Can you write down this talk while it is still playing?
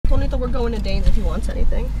told Nito we're going to Dayne's if he wants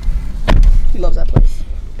anything. He loves that place.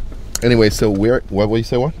 Anyway, so what will you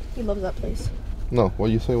say what? He loves that place. No,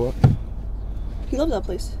 what you say what? He loves that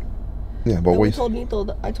place. Yeah, but I told Nito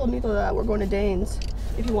that we're going to Dayne's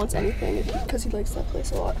if he wants anything because he likes that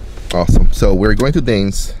place a lot. Awesome. So we're going to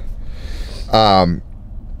Dayne's.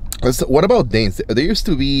 What about Dayne's? There used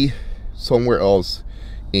to be somewhere else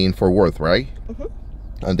in Fort Worth, right?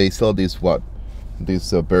 And they sell these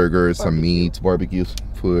burgers and meats, barbecue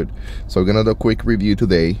food. So we're gonna do a quick review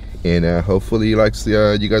today, and hopefully you guys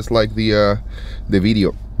like the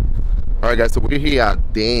video. All right, guys. So we're here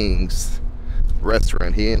at Dayne's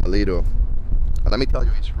restaurant here in Aledo. And let me tell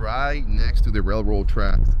you, it's right next to the railroad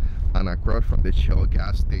tracks and across from the Shell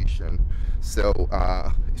gas station. So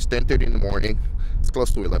it's 10:30 in the morning. It's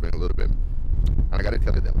close to 11 a little bit. And I gotta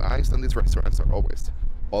tell you, the lines on these restaurants are always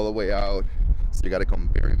all the way out. So you gotta come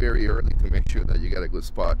very, very early to make sure that you get a good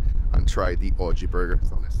spot and try the OG burger.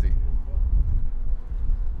 So let's see.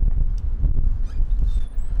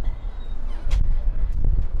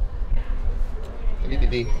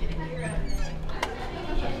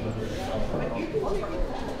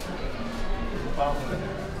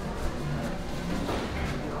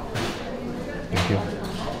 Thank you.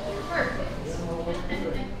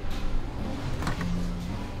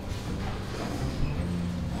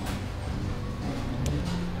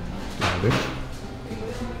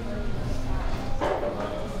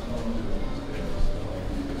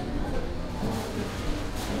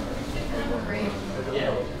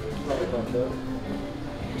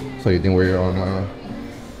 So you think we're on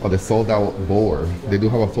the sold out board? They do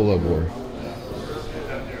have a sold out board.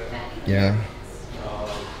 Yeah.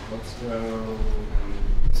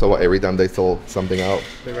 So what, every time they sold something out,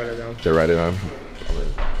 they write it down. They write it down.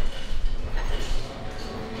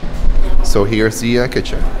 So here's the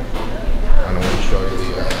kitchen. And I'm going to show you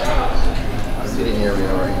the sitting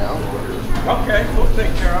area right now. Okay, we'll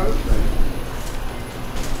take care of it.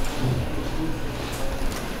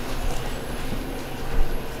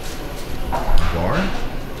 Bar.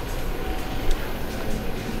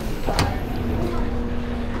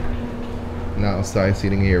 And outside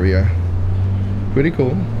seating area. Pretty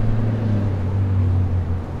cool.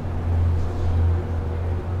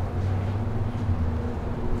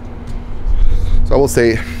 So I will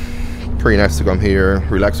say, pretty nice to come here,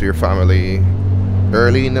 relax with your family,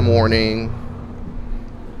 early in the morning,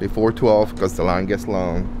 before 12, because the line gets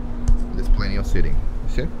long. There's plenty of seating.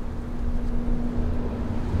 See?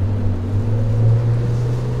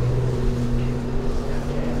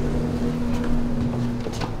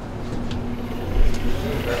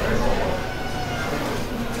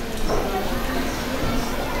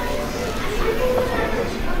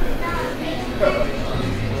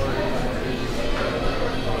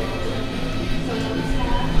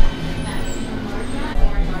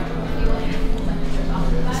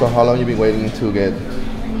 So how long you been waiting to get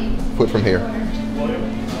food from here?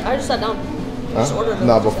 I just sat down. Huh? Just ordered.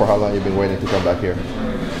 No, but for how long you been waiting to come back here?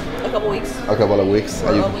 A couple weeks. A couple of weeks.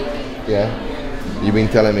 Or a week. Yeah. You've been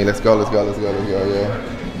telling me, let's go. Yeah.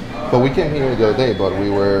 But we came here the other day, but we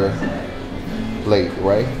were late,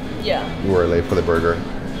 right? Yeah. We were late for the burger.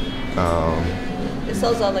 It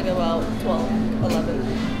sells out like about 12,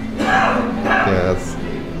 11. Yeah,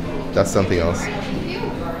 that's something else.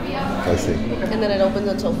 I see. And then it opens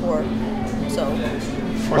until 4. So.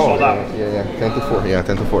 We're sold out. Yeah. 10 to 4. Yeah,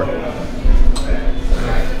 10 to 4.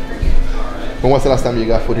 When was the last time you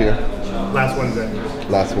got food here? Last Wednesday.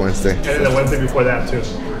 Last Wednesday. And then the Wednesday before that too.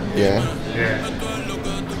 Yeah. Yeah.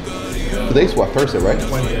 Today's what, Thursday, right?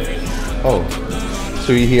 Wednesday. Oh.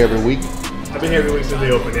 So you're here every week? I've been here every week since they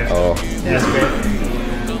opened, yeah. Oh. Yeah, that's great.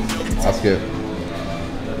 That's good.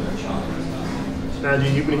 Now,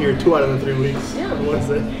 you've been here 2 out of the 3 weeks. Yeah. On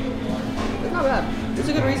Wednesday. It's not bad. It's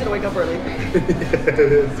a good reason to wake up early.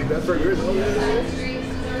 See, that burger is all there.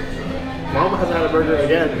 Mama hasn't had a burger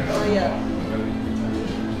again. Oh, yeah.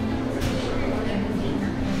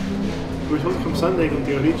 We were supposed to come Sunday with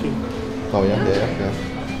the Orichi. Oh, yeah.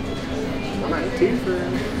 I'm at tea for...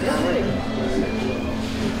 Yeah, ready.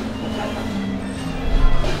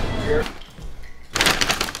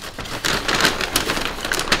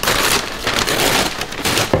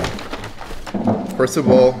 First of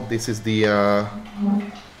all, this is the,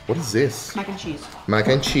 what is this? Mac and cheese. Mac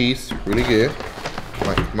and cheese, really good.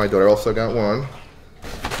 My daughter also got one.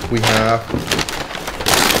 We have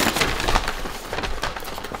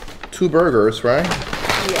 2 burgers, right?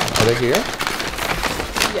 Yeah. Are they here?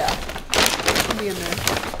 Yeah. Should be in there.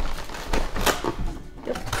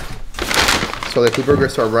 Yep. So the 2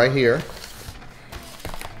 burgers are right here.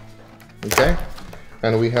 Okay.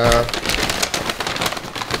 And we have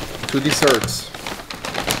 2 desserts.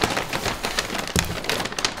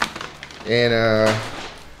 And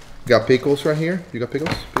got pickles right here. You got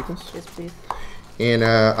pickles? Pickles? Yes, please. And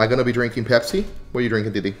I'm gonna be drinking Pepsi. What are you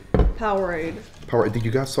drinking, Didi? Powerade. Powerade. Did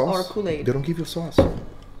you got sauce? Or Kool-Aid. They don't give you sauce.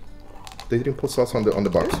 They didn't put sauce on the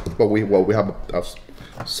box. But we have a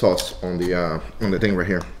sauce on the thing right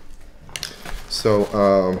here.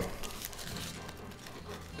 So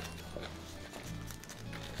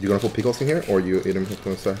you gonna put pickles in here, or you eat them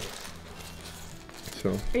on the side?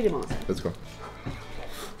 So Eat them on. let's go.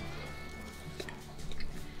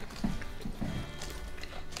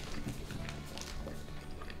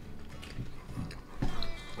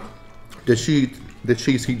 The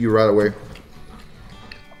cheese hit you right away.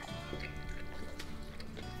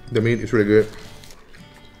 The meat is really good.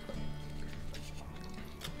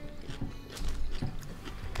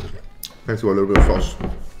 Thanks to a little bit of sauce.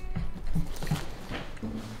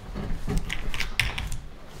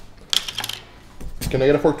 Can I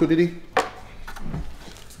get a fork too, Didi?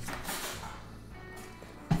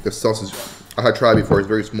 The sauce is, I had tried before, it's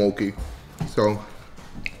very smoky. So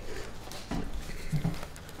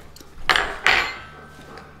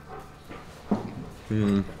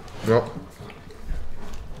yep.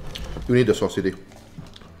 You need the sauce, Didi.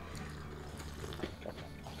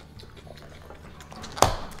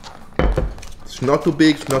 It's not too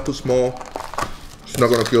big, it's not too small. It's not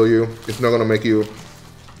gonna kill you. It's not gonna make you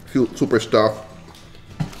feel super stuffed.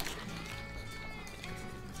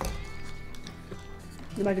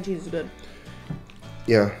 The mac and cheese is good.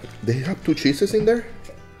 Yeah, they have 2 cheeses in there.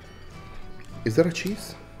 Is that a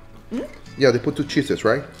cheese? Yeah, they put 2 cheeses,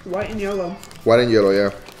 right? White and yellow. White and yellow,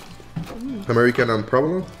 yeah. American and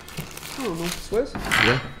provolone. I don't know. Swiss?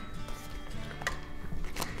 Yeah.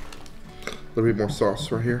 A little bit more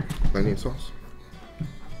sauce right here. Onion sauce.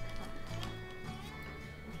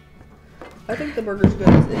 I think the burger's good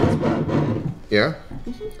as is, but Yeah?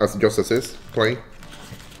 As just as is, plain.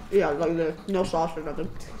 yeah, like no sauce or nothing.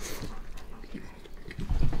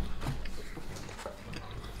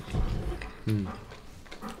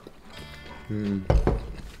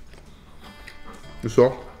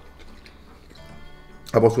 So,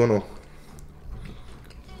 I was gonna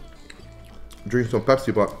drink some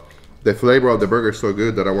Pepsi, but the flavor of the burger is so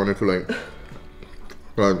good that I wanted to like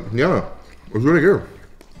yeah, it was really good.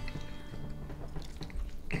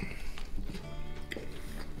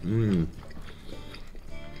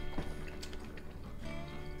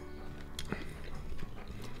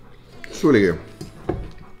 It's really good.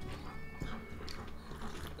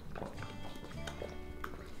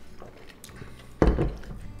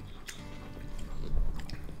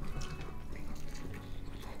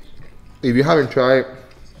 If you haven't tried,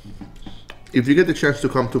 if you get the chance to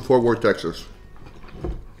come to Fort Worth, Texas,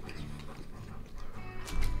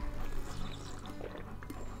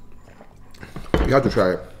 you have to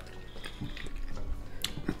try it.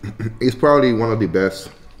 It's probably one of the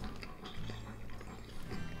best.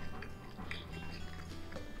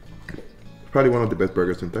 Probably one of the best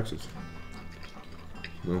burgers in Texas.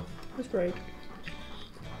 No. That's great.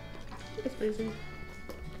 It's amazing.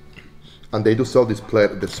 And they do sell this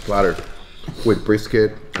platter with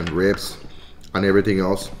brisket and ribs and everything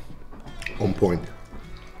else on point.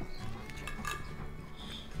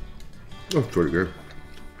 That's pretty good.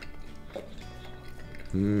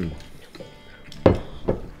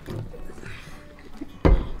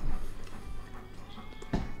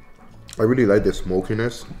 I really like the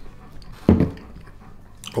smokiness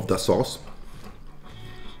of the sauce.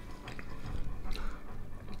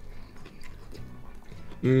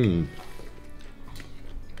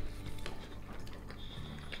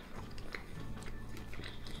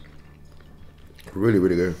 Really,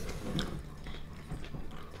 really good.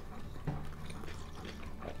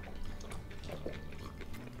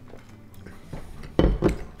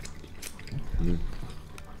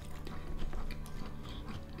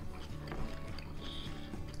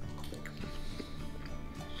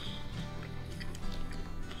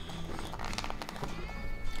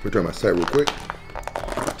 Let me try my side real quick.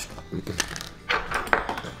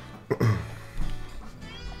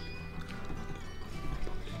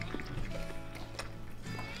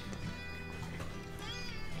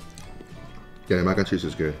 Yeah, the mac and cheese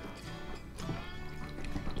is good.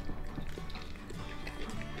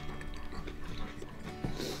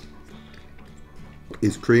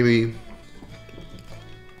 It's creamy.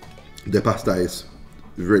 The pasta is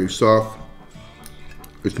very soft.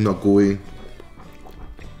 It's not gooey.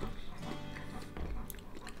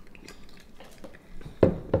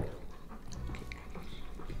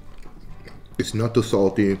 It's not too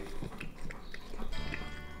salty.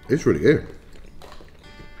 It's really good.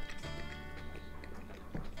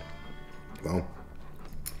 Wow.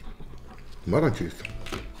 Mac and cheese.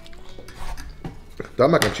 That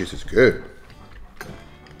mac and cheese is good.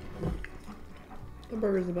 The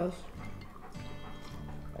burger's the best.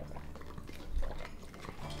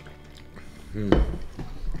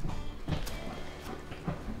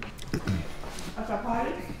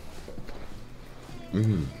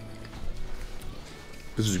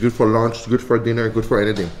 This is good for lunch, good for dinner, good for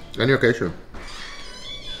anything, any occasion.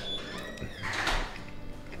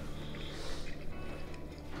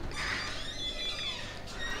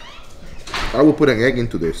 I will put an egg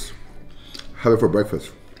into this. Have it for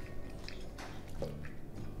breakfast.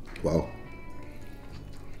 Wow.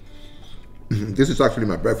 This is actually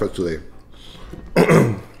my breakfast today.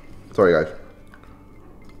 Sorry, guys.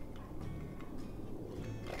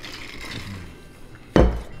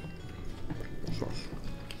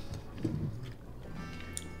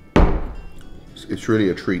 It's really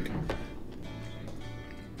a treat.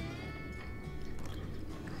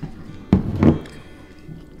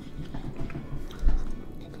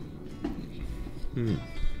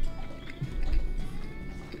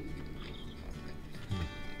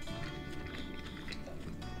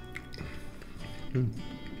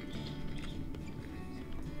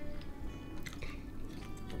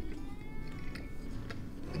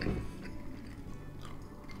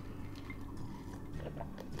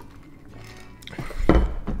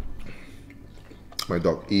 My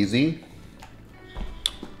dog Easy.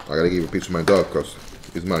 I gotta give a piece to my dog because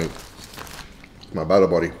it's my battle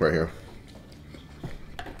buddy right here.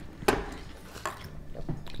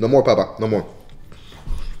 No more, Papa. No more.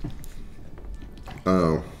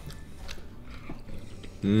 Oh.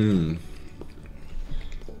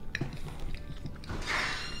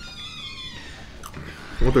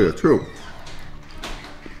 I'll tell you the truth.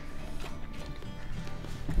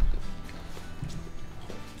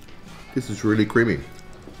 This is really creamy.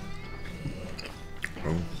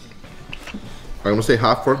 I'm gonna say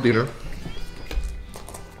half for dinner.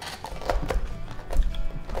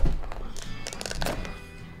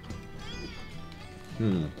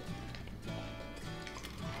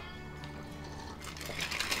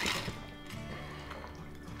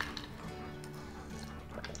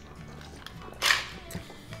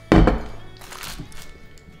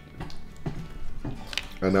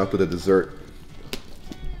 And now to the dessert.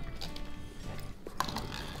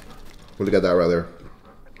 Look at that right there.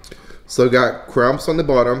 So we got crumbs on the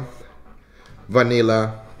bottom,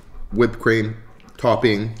 vanilla, whipped cream,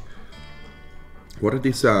 topping. What are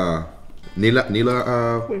these?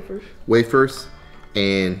 Wafers. Wafers,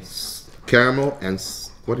 and caramel, and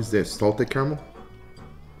what is this? Salted caramel?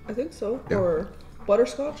 I think so. Yeah. Or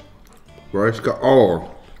butterscotch.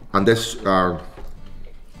 Oh, and this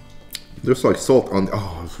there's like salt on.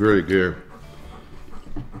 Oh, it's really good.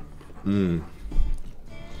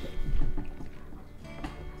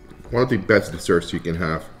 One of the best desserts you can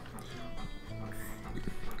have.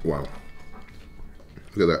 Wow.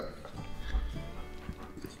 Look at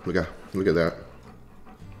that. Look at that.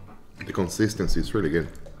 The consistency is really good.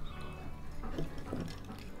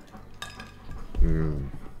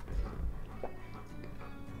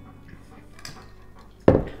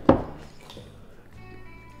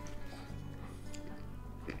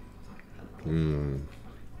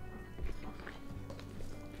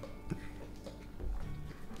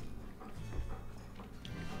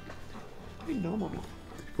 I know, Mama.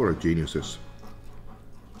 People are geniuses.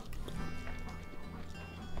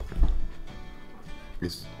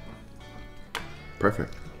 It's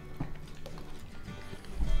perfect.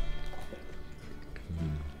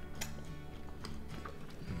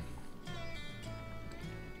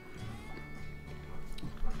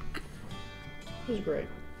 This is great.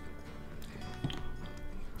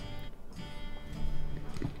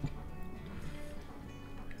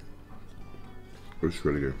 It's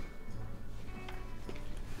really good.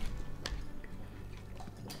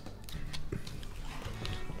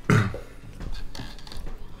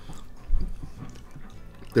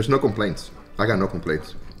 There's no complaints. I got no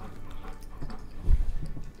complaints.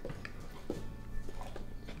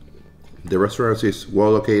 The restaurant is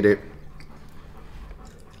well located.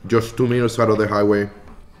 Just 2 minutes out of the highway.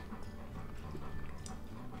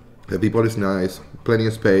 The people is nice. Plenty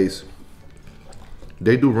of space.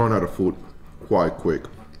 They do run out of food quite quick.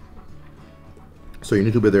 So you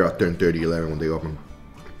need to be there at 10:30, 11 when they open.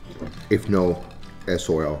 If no,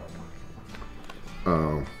 SOL.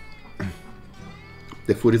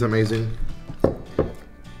 The food is amazing.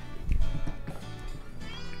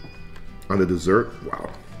 And the dessert, wow.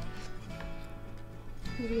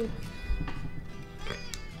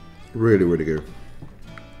 Really, really good.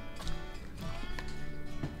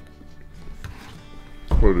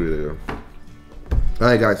 Really good.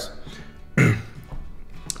 Alright guys.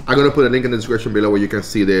 I'm gonna put a link in the description below where you can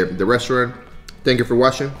see the restaurant. Thank you for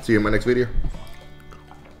watching. See you in my next video.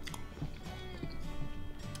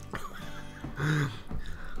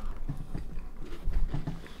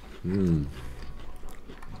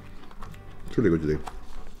 It's really good today.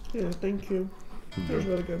 Yeah, thank you. That was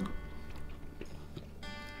really good.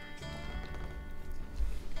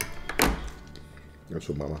 That's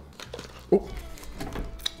what mama. Oh.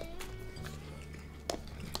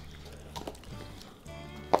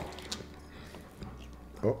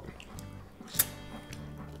 Oh.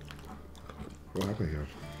 What happened here?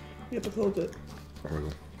 You have to close it. Oh my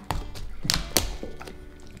god.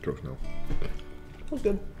 Close now. That was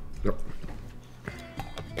good. Yep.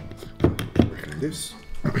 This.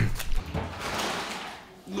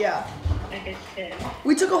 Yeah.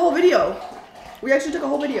 We took a whole video. We actually took a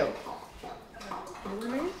whhole video.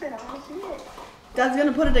 Dad's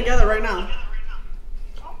gonna put it together right now.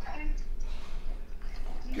 Okay.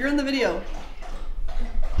 You're in the video.